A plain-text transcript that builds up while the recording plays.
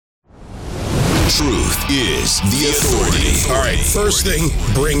Truth is the authority. All right, first thing,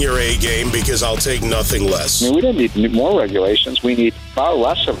 bring your A game because I'll take nothing less. I mean, we don't need more regulations. We need far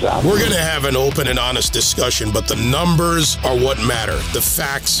less of them. We're going to have an open and honest discussion, but the numbers are what matter. The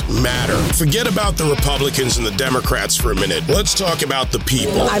facts matter. Forget about the Republicans and the Democrats for a minute. Let's talk about the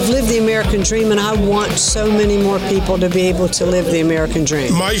people. I've lived the American dream, and I want so many more people to be able to live the American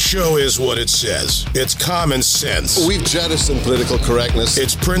dream. My show is what it says. It's common sense. We've jettisoned political correctness.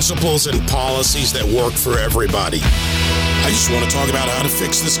 It's principles and policies that work for everybody. I just want to talk about how to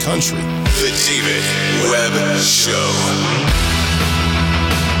fix this country. The David Webb Show.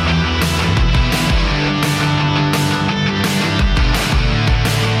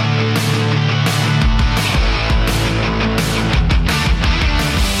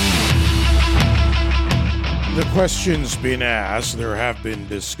 The question's been asked. There have been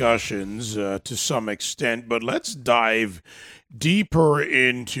discussions to some extent, but let's dive deeper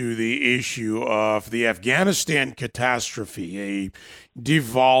into the issue of the Afghanistan catastrophe, a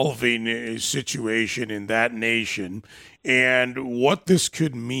devolving situation in that nation, and what this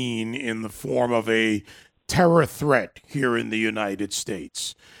could mean in the form of a terror threat here in the United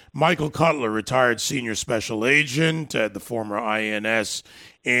States. Michael Cutler, retired senior special agent at the former INS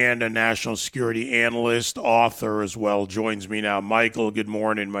and a national security analyst, author as well, joins me now. Michael, good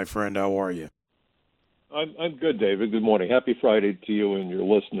morning, my friend. How are you? I'm good, David. Good morning. Happy Friday to you and your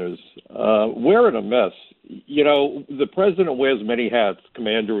listeners. We're in a mess. You know, the president wears many hats: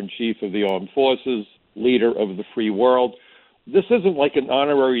 commander-in-chief of the armed forces, leader of the free world. This isn't like an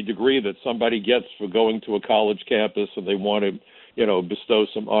honorary degree that somebody gets for going to a college campus and they want to, bestow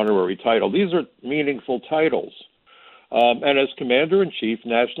some honorary title. These are meaningful titles. And as commander-in-chief,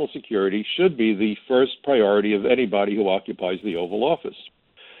 national security should be the first priority of anybody who occupies the Oval Office.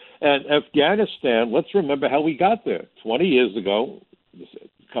 And Afghanistan, let's remember how we got there. 20 years ago,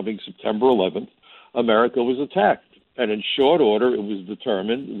 coming September 11th, America was attacked. And in short order, it was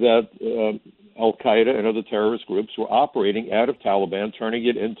determined that al-Qaeda and other terrorist groups were operating out of Taliban, turning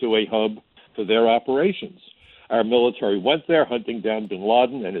it into a hub for their operations. Our military went there, hunting down bin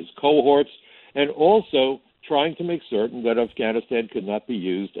Laden and his cohorts, and also trying to make certain that Afghanistan could not be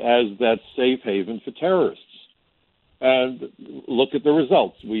used as that safe haven for terrorists. And look at the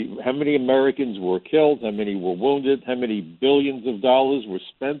results. How many Americans were killed? How many were wounded? How many billions of dollars were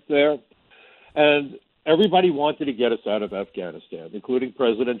spent there? And everybody wanted to get us out of Afghanistan, including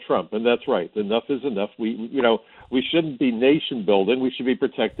President Trump. And that's right. Enough is enough. We shouldn't be nation building. We should be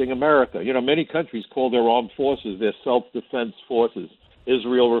protecting America. Many countries call their armed forces their self-defense forces.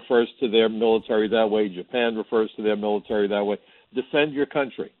 Israel refers to their military that way. Japan refers to their military that way. Defend your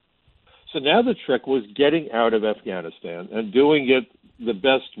country. So now the trick was getting out of Afghanistan and doing it the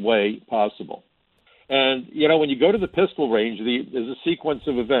best way possible. And, when you go to the pistol range, there's a sequence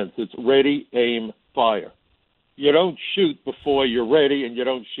of events. It's ready, aim, fire. You don't shoot before you're ready, and you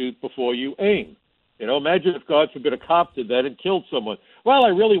don't shoot before you aim. Imagine if, God forbid, a cop did that and killed someone. Well, I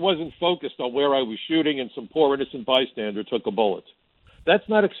really wasn't focused on where I was shooting, and some poor innocent bystander took a bullet. That's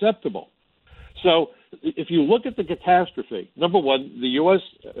not acceptable. So if you look at the catastrophe, number one, the U.S.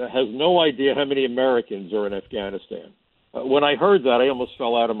 has no idea how many Americans are in Afghanistan. When I heard that, I almost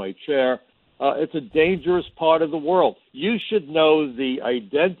fell out of my chair. It's a dangerous part of the world. You should know the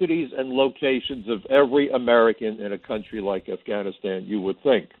identities and locations of every American in a country like Afghanistan, you would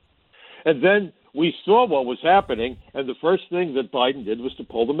think. And then we saw what was happening, and the first thing that Biden did was to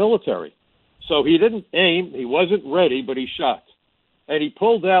pull the military. So he didn't aim, he wasn't ready, but he shot. And he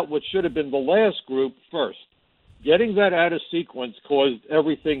pulled out what should have been the last group first. Getting that out of sequence caused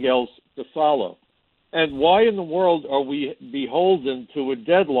everything else to follow. And why in the world are we beholden to a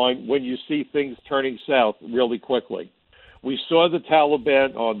deadline when you see things turning south really quickly? We saw the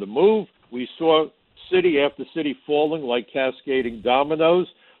Taliban on the move. We saw city after city falling like cascading dominoes.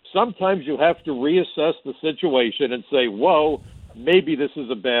 Sometimes you have to reassess the situation and say, whoa, maybe this is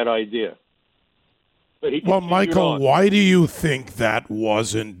a bad idea. Well, Michael, why do you think that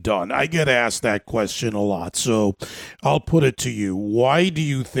wasn't done? I get asked that question a lot, so I'll put it to you. Why do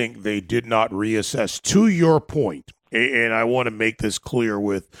you think they did not reassess? To your point, and I want to make this clear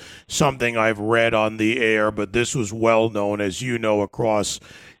with something I've read on the air, but this was well known, as you know, across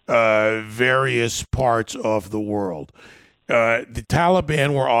various parts of the world. the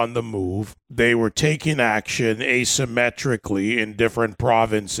Taliban were on the move. They were taking action asymmetrically in different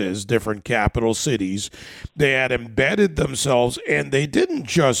provinces, different capital cities. They had embedded themselves, and they didn't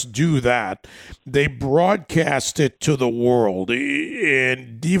just do that. They broadcast it to the world.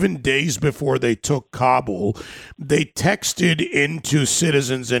 And even days before they took Kabul, they texted into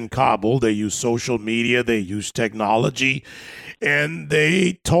citizens in Kabul. They used social media, they used technology, and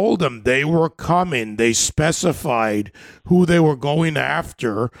they told them they were coming. They specified who they were going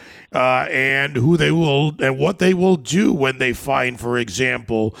after, and who they will and what they will do when they find, for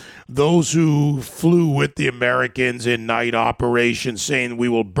example, those who flew with the Americans in night operations, saying we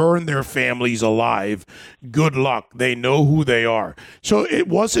will burn their families alive. Good luck. They know who they are. So it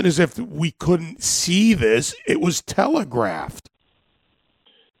wasn't as if we couldn't see this. It was telegraphed.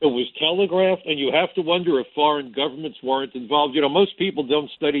 It was telegraphed, and you have to wonder if foreign governments weren't involved. You know, most people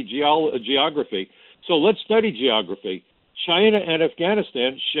don't study geography, so let's study geography. China and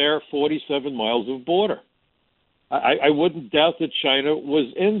Afghanistan share 47 miles of border. I wouldn't doubt that China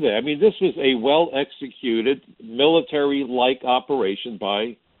was in there. I mean, this was a well-executed military-like operation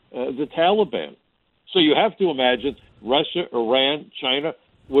by the Taliban. So you have to imagine Russia, Iran, China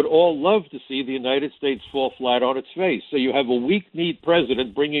would all love to see the United States fall flat on its face. So you have a weak-kneed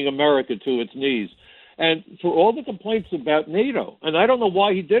president bringing America to its knees. And for all the complaints about NATO, and I don't know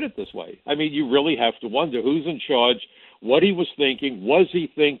why he did it this way. I mean, you really have to wonder who's in charge, what he was thinking, was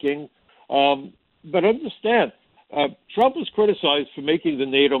he thinking? But understand, Trump was criticized for making the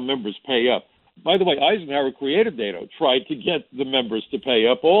NATO members pay up. By the way, Eisenhower created NATO, tried to get the members to pay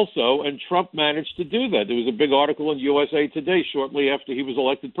up also, and Trump managed to do that. There was a big article in USA Today shortly after he was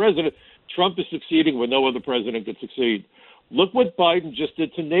elected president. Trump is succeeding where no other president could succeed. Look what Biden just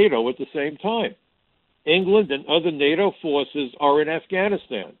did to NATO at the same time. England and other NATO forces are in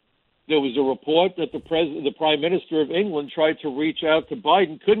Afghanistan. There was a report that the Prime Minister of England tried to reach out to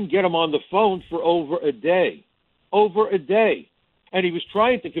Biden, couldn't get him on the phone for over a day. And he was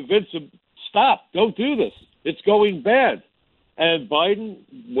trying to convince him, stop, don't do this. It's going bad. And Biden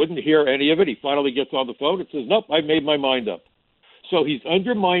wouldn't hear any of it. He finally gets on the phone and says, nope, I made my mind up. So he's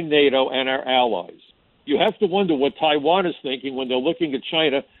undermined NATO and our allies. You have to wonder what Taiwan is thinking when they're looking at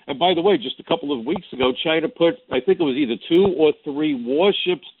China. And by the way, just a couple of weeks ago, China put, I think it was either 2 or 3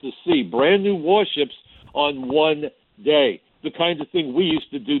 warships to sea, brand new warships on one day. The kind of thing we used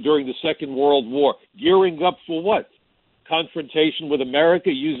to do during the Second World War. Gearing up for what? Confrontation with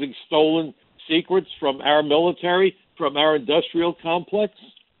America using stolen secrets from our military, from our industrial complex.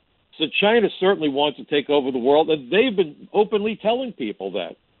 So China certainly wants to take over the world, and they've been openly telling people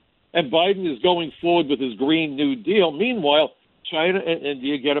that. And Biden is going forward with his Green New Deal. Meanwhile, China and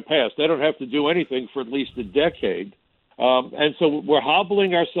India get a pass. They don't have to do anything for at least a decade. And so we're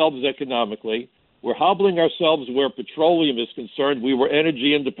hobbling ourselves economically. We're hobbling ourselves where petroleum is concerned. We were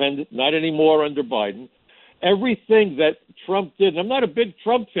energy independent, not anymore under Biden. Everything that Trump did, and I'm not a big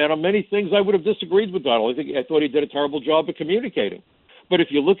Trump fan. On many things I would have disagreed with Donald. I thought he did a terrible job of communicating. But if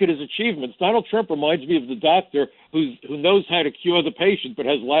you look at his achievements, Donald Trump reminds me of the doctor who knows how to cure the patient but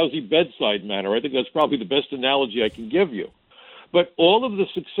has lousy bedside manner. I think that's probably the best analogy I can give you. But all of the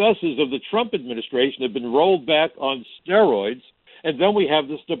successes of the Trump administration have been rolled back on steroids, and then we have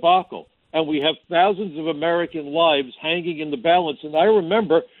this debacle. And we have thousands of American lives hanging in the balance. And I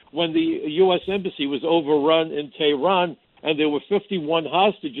remember when the U.S. Embassy was overrun in Tehran and there were 51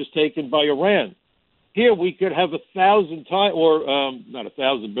 hostages taken by Iran. Here we could have 1,000 times, or not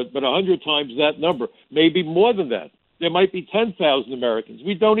 1,000, but 100 times that number, maybe more than that. There might be 10,000 Americans.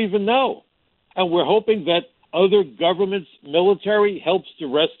 We don't even know. And we're hoping that other governments' military helps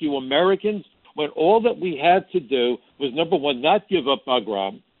to rescue Americans when all that we had to do was, number one, not give up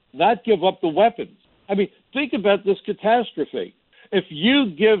Bagram, not give up the weapons. I mean, think about this catastrophe. If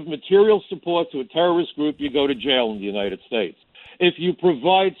you give material support to a terrorist group, you go to jail in the United States. If you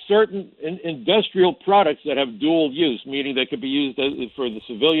provide certain industrial products that have dual use, meaning they could be used for the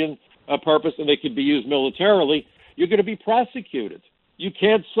civilian purpose and they could be used militarily, you're going to be prosecuted. You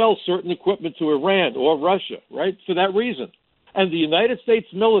can't sell certain equipment to Iran or Russia, right, for that reason. And the United States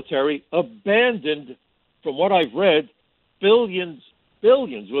military abandoned, from what I've read, billions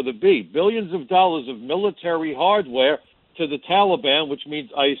with a B, billions of dollars of military hardware to the Taliban, which means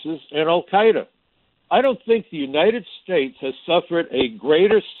ISIS and Al-Qaeda. I don't think the United States has suffered a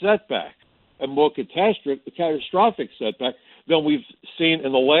greater setback, a more catastrophic setback, than we've seen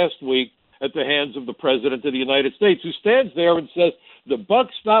in the last week at the hands of the President of the United States, who stands there and says, the buck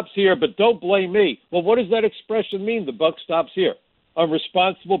stops here, but don't blame me. Well, what does that expression mean, the buck stops here? I'm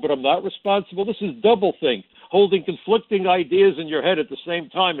responsible, but I'm not responsible? This is double think, holding conflicting ideas in your head at the same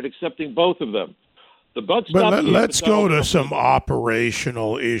time and accepting both of them. The buck But stopped. let's go to some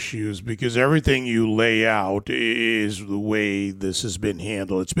operational issues, because everything you lay out is the way this has been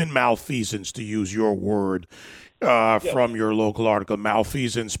handled. It's been malfeasance, to use your word, from your local article.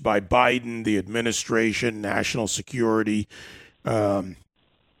 Malfeasance by Biden, the administration, national security, people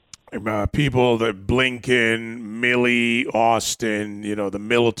that Blinken, Milley, Austin, the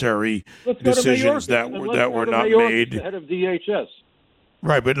military decisions that were not made. Head of DHS.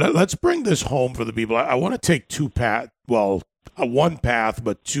 Right, but let's bring this home for the people. I want to take one path,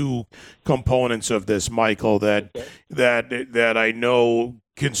 but two components of this, Michael, that I know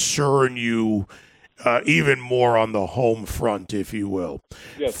concern you even more on the home front, if you will.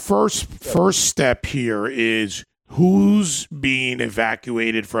 Yes. First step here is who's being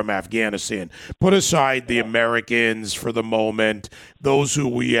evacuated from Afghanistan. Put aside the Americans for the moment, those who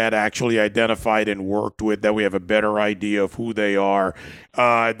we had actually identified and worked with, that we have a better idea of who they are,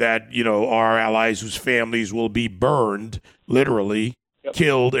 that, our allies whose families will be burned, literally,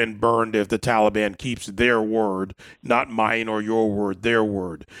 killed and burned if the Taliban keeps their word, not mine or your word, their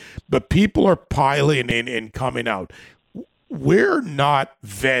word. But people are piling in and coming out. We're not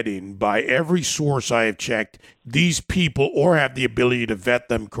vetting, by every source I have checked, these people or have the ability to vet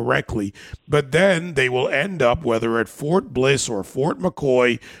them correctly. But then they will end up, whether at Fort Bliss or Fort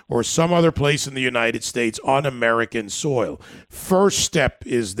McCoy or some other place in the United States, on American soil. First step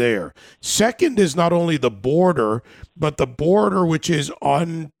is there. Second is not only the border, but the border which is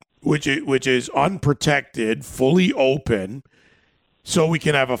unprotected, fully open, so we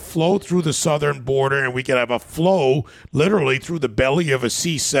can have a flow through the southern border, and we can have a flow literally through the belly of a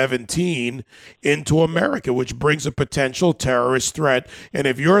C-17 into America, which brings a potential terrorist threat. And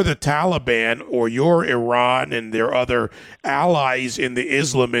if you're the Taliban or you're Iran and their other allies in the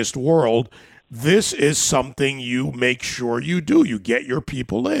Islamist world, this is something you make sure you do. You get your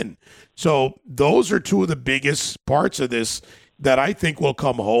people in. So those are two of the biggest parts of this that I think will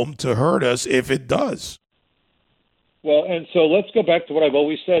come home to hurt us if it does. Well, and so let's go back to what I've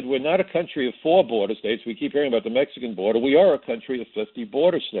always said. We're not a country of 4 border states. We keep hearing about the Mexican border. We are a country of 50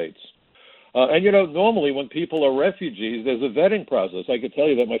 border states. And, normally when people are refugees, there's a vetting process. I could tell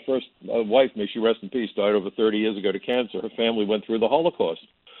you that my first wife, may she rest in peace, died over 30 years ago to cancer. Her family went through the Holocaust.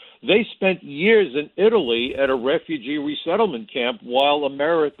 They spent years in Italy at a refugee resettlement camp while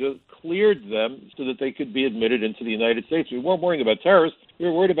America cleared them so that they could be admitted into the United States. We weren't worrying about terrorists. We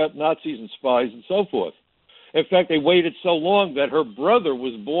were worried about Nazis and spies and so forth. In fact, they waited so long that her brother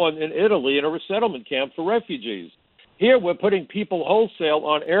was born in Italy in a resettlement camp for refugees. Here, we're putting people wholesale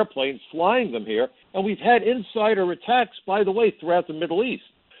on airplanes, flying them here, and we've had insider attacks, by the way, throughout the Middle East.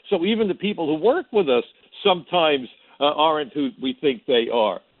 So even the people who work with us sometimes aren't who we think they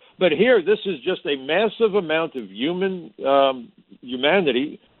are. But here, this is just a massive amount of humanity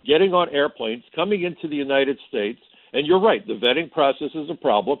getting on airplanes, coming into the United States. And you're right, the vetting process is a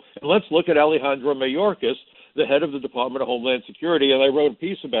problem. And let's look at Alejandro Mayorkas, the head of the Department of Homeland Security, and I wrote a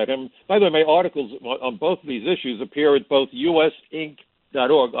piece about him. By the way, my articles on both of these issues appear at both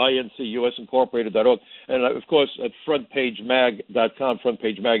usinc.org, INC, usincorporated.org, and, of course, at frontpagemag.com, Front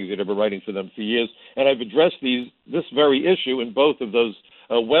Page Magazine. I've been writing for them for years, and I've addressed this very issue in both of those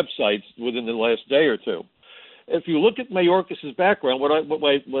websites within the last day or two. If you look at Mayorkas' background, what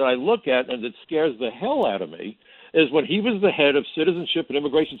I look at, and it scares the hell out of me, is when he was the head of Citizenship and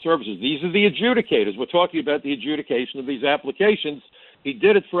Immigration Services. These are the adjudicators. We're talking about the adjudication of these applications. He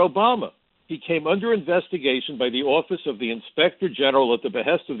did it for Obama. He came under investigation by the Office of the Inspector General at the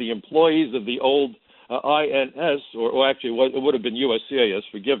behest of the employees of the old INS, or actually it would have been USCIS,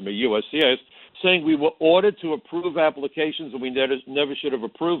 forgive me, USCIS, saying we were ordered to approve applications and we never should have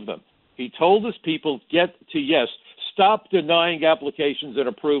approved them. He told his people, get to yes, stop denying applications and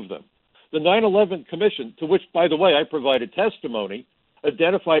approve them. The 9/11 Commission, to which, by the way, I provided testimony,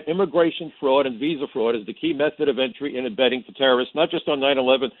 identified immigration fraud and visa fraud as the key method of entry and abetting for terrorists, not just on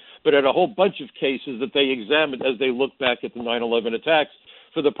 9/11, but at a whole bunch of cases that they examined as they looked back at the 9/11 attacks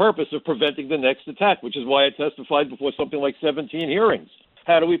for the purpose of preventing the next attack, which is why I testified before something like 17 hearings.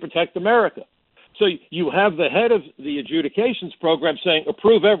 How do we protect America? So you have the head of the adjudications program saying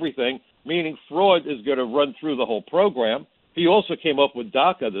approve everything, meaning fraud is going to run through the whole program. He also came up with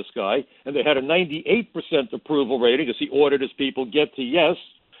DACA, this guy, and they had a 98% approval rating as he ordered his people get to yes.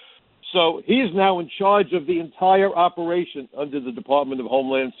 So he's now in charge of the entire operation under the Department of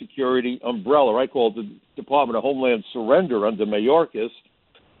Homeland Security umbrella. I call it the Department of Homeland Surrender under Mayorkas.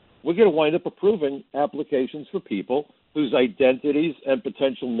 We're going to wind up approving applications for people whose identities and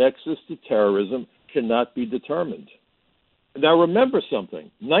potential nexus to terrorism cannot be determined. Now, remember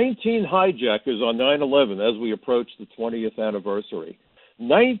something. 19 hijackers on 9/11 as we approach the 20th anniversary.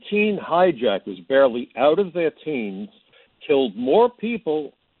 19 hijackers, barely out of their teens, killed more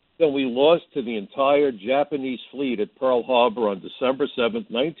people than we lost to the entire Japanese fleet at Pearl Harbor on December 7th,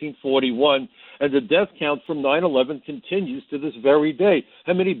 1941, and the death count from 9/11 continues to this very day.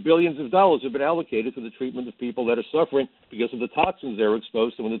 How many billions of dollars have been allocated to the treatment of people that are suffering because of the toxins they were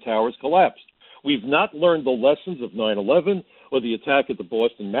exposed to when the towers collapsed? We've not learned the lessons of 9/11 or the attack at the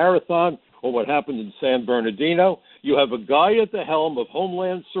Boston Marathon or what happened in San Bernardino. You have a guy at the helm of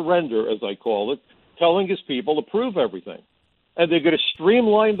Homeland Surrender, as I call it, telling his people to prove everything. And they're going to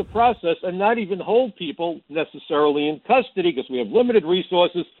streamline the process and not even hold people necessarily in custody because we have limited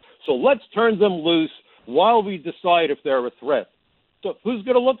resources. So let's turn them loose while we decide if they're a threat. So who's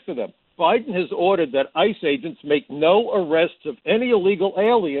going to look for them? Biden has ordered that ICE agents make no arrests of any illegal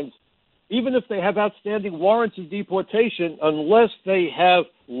aliens, even if they have outstanding warrants of deportation, unless they have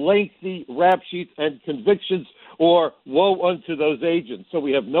lengthy rap sheets and convictions, or woe unto those agents. So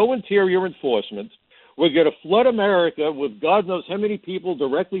we have no interior enforcement. We're going to flood America with God knows how many people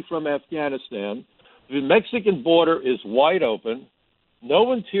directly from Afghanistan. The Mexican border is wide open.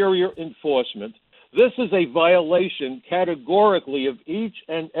 No interior enforcement. This is a violation categorically of each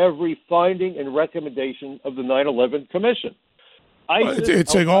and every finding and recommendation of the 9/11 Commission.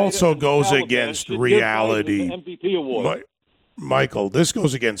 It also goes against reality. MVP award. Michael, this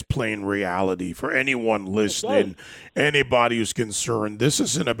goes against plain reality for anyone listening, anybody who's concerned. This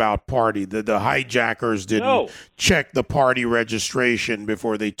isn't about party. The hijackers didn't check the party registration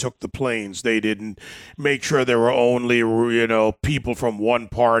before they took the planes. They didn't make sure there were only, people from one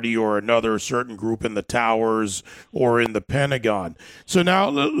party or another, certain group in the towers or in the Pentagon. So now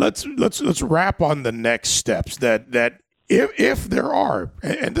let's wrap on the next steps that if there are,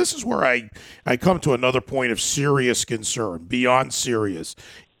 and this is where I come to another point of serious concern, beyond serious.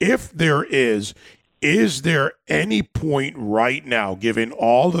 If there is there any point right now, given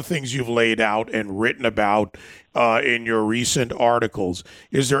all the things you've laid out and written about in your recent articles,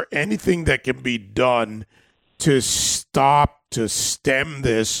 is there anything that can be done to stem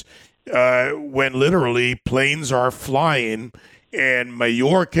this when literally planes are flying? And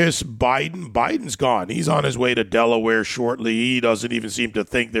Mayorkas, Biden's gone. He's on his way to Delaware shortly. He doesn't even seem to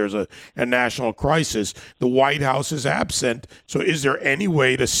think there's a national crisis. The White House is absent. So is there any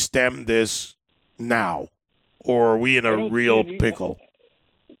way to stem this now? Or are we in a real pickle?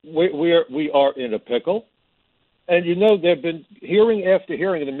 We are in a pickle. And, there have been hearing after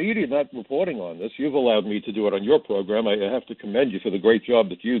hearing, and the media not reporting on this. You've allowed me to do it on your program. I have to commend you for the great job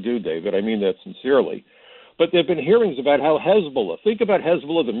that you do, David. I mean that sincerely. But there have been hearings about how Hezbollah, think about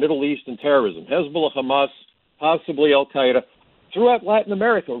Hezbollah, the Middle East and terrorism, Hezbollah, Hamas, possibly Al-Qaeda, throughout Latin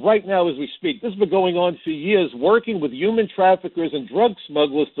America right now as we speak. This has been going on for years, working with human traffickers and drug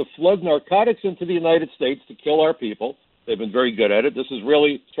smugglers to flood narcotics into the United States to kill our people. They've been very good at it. This is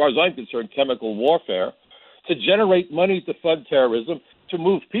really, as far as I'm concerned, chemical warfare, to generate money to fund terrorism, to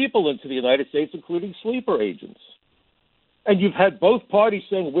move people into the United States, including sleeper agents. And you've had both parties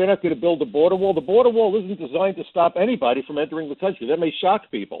saying we're not going to build a border wall. The border wall isn't designed to stop anybody from entering the country. That may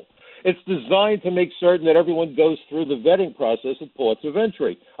shock people. It's designed to make certain that everyone goes through the vetting process at ports of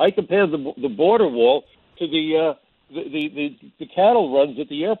entry. I compare the border wall to the cattle runs at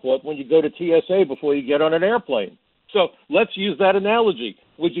the airport when you go to TSA before you get on an airplane. So let's use that analogy.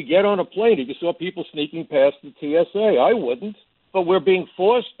 Would you get on a plane if you saw people sneaking past the TSA? I wouldn't. But we're being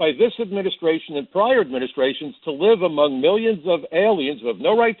forced by this administration and prior administrations to live among millions of aliens who have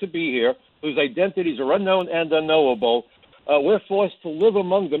no right to be here, whose identities are unknown and unknowable. We're forced to live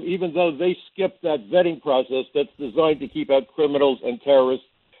among them, even though they skipped that vetting process that's designed to keep out criminals and terrorists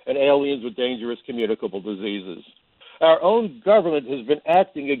and aliens with dangerous communicable diseases. Our own government has been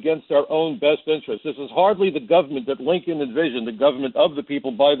acting against our own best interests. This is hardly the government that Lincoln envisioned, the government of the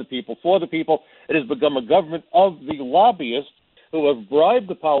people, by the people, for the people. It has become a government of the lobbyists who have bribed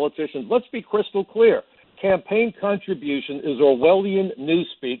the politicians. Let's be crystal clear. Campaign contribution is Orwellian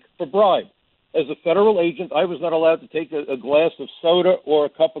newspeak for bribe. As a federal agent, I was not allowed to take a glass of soda or a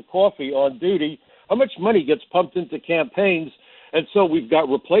cup of coffee on duty. How much money gets pumped into campaigns? And so we've got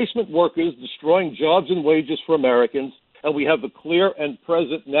replacement workers destroying jobs and wages for Americans, and we have a clear and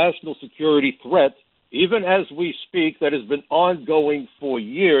present national security threat, even as we speak, that has been ongoing for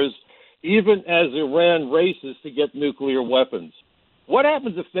years, even as Iran races to get nuclear weapons. What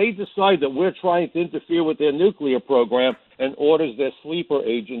happens if they decide that we're trying to interfere with their nuclear program and orders their sleeper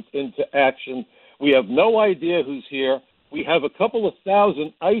agents into action? We have no idea who's here. We have a couple of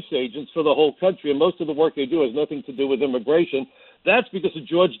thousand ICE agents for the whole country, and most of the work they do has nothing to do with immigration. That's because of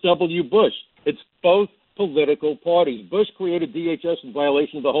George W. Bush. It's both political parties. Bush created DHS in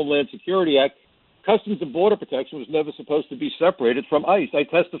violation of the Homeland Security Act. Customs and Border Protection was never supposed to be separated from ICE. I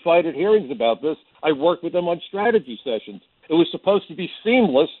testified at hearings about this. I worked with them on strategy sessions. It was supposed to be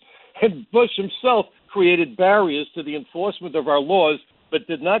seamless, and Bush himself created barriers to the enforcement of our laws, but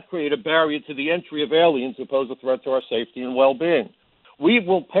did not create a barrier to the entry of aliens who pose a threat to our safety and well-being. We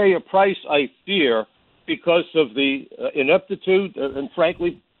will pay a price, I fear, because of the ineptitude and,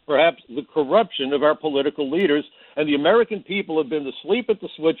 frankly, perhaps the corruption of our political leaders. And the American people have been asleep at the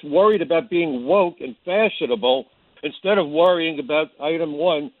switch, worried about being woke and fashionable, instead of worrying about item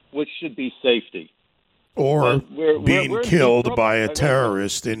one, which should be safety. Or being we're killed by a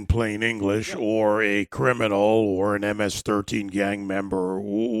terrorist in plain English, or a criminal, or an MS-13 gang member,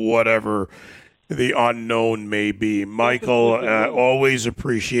 whatever the unknown may be. Michael, always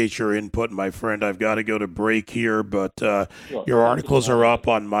appreciate your input, my friend. I've got to go to break here, but your articles are up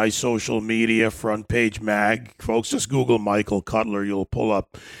on my social media, Front Page Mag. Folks, just Google Michael Cutler. You'll pull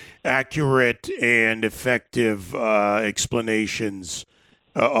up accurate and effective explanations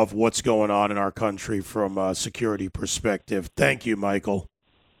of what's going on in our country from a security perspective. Thank you, Michael.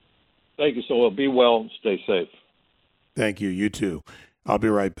 Thank you so much. Be well. Stay safe. Thank you. You too. I'll be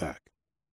right back.